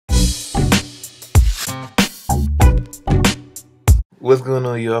What's going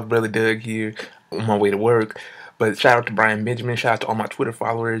on, y'all? Brother Doug here on my way to work. But shout out to Brian Benjamin. Shout out to all my Twitter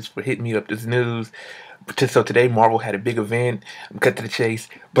followers for hitting me up this news. So today, Marvel had a big event. I'm cut to the chase.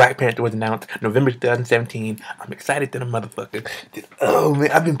 Black Panther was announced November 2017. I'm excited than a motherfucker. Oh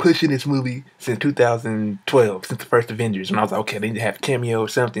man, I've been pushing this movie since 2012, since the first Avengers. And I was like, okay, they need to have a cameo or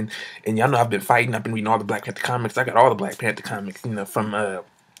something. And y'all know I've been fighting. I've been reading all the Black Panther comics. I got all the Black Panther comics, from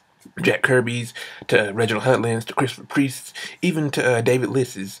Jack Kirby's to Reginald Hudlin's to Christopher Priest's, even to David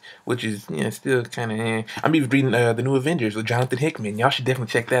Liss's, which is still kind of. I'm even reading the New Avengers with Jonathan Hickman. Y'all should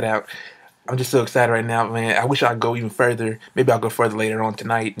definitely check that out. I'm just so excited right now, man. I wish I'd go even further. Maybe I'll go further later on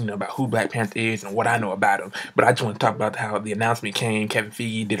tonight, about who Black Panther is and what I know about him. But I just want to talk about how the announcement came. Kevin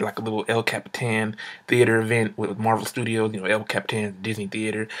Feige did like a little El Capitan theater event with Marvel Studios, El Capitan Disney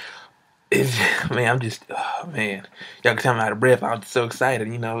Theater. It's, man, I'm just, oh man, y'all can tell I'm out of breath. I was so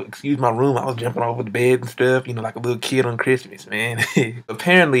excited, excuse my room. I was jumping over the bed and stuff, like a little kid on Christmas, man.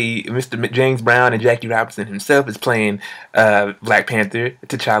 Apparently, Mr. James Brown and Jackie Robinson himself is playing Black Panther,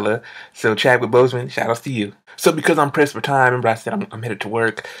 T'Challa. So Chadwick Boseman, shout outs to you. So because I'm pressed for time, remember I said I'm headed to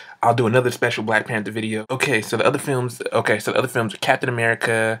work. I'll do another special Black Panther video. So the other films are Captain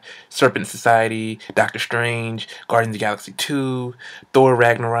America, Serpent Society, Doctor Strange, Guardians of the Galaxy 2, Thor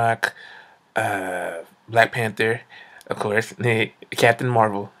Ragnarok, Black Panther, of course, Captain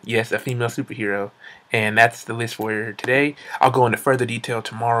Marvel, yes, a female superhero, and that's the list for today. I'll go into further detail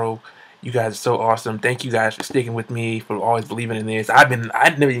tomorrow. You guys are so awesome. Thank you guys for sticking with me, for always believing in this. I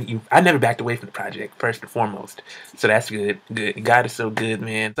never backed away from the project, first and foremost. So that's good. God is so good,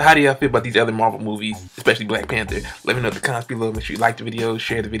 man. So how do y'all feel about these other Marvel movies, especially Black Panther? Let me know in the comments below. Make sure you like the video,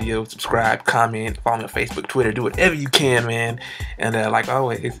 share the video, subscribe, comment, follow me on Facebook, Twitter. Do whatever you can, man. And like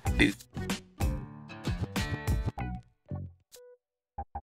always, peace.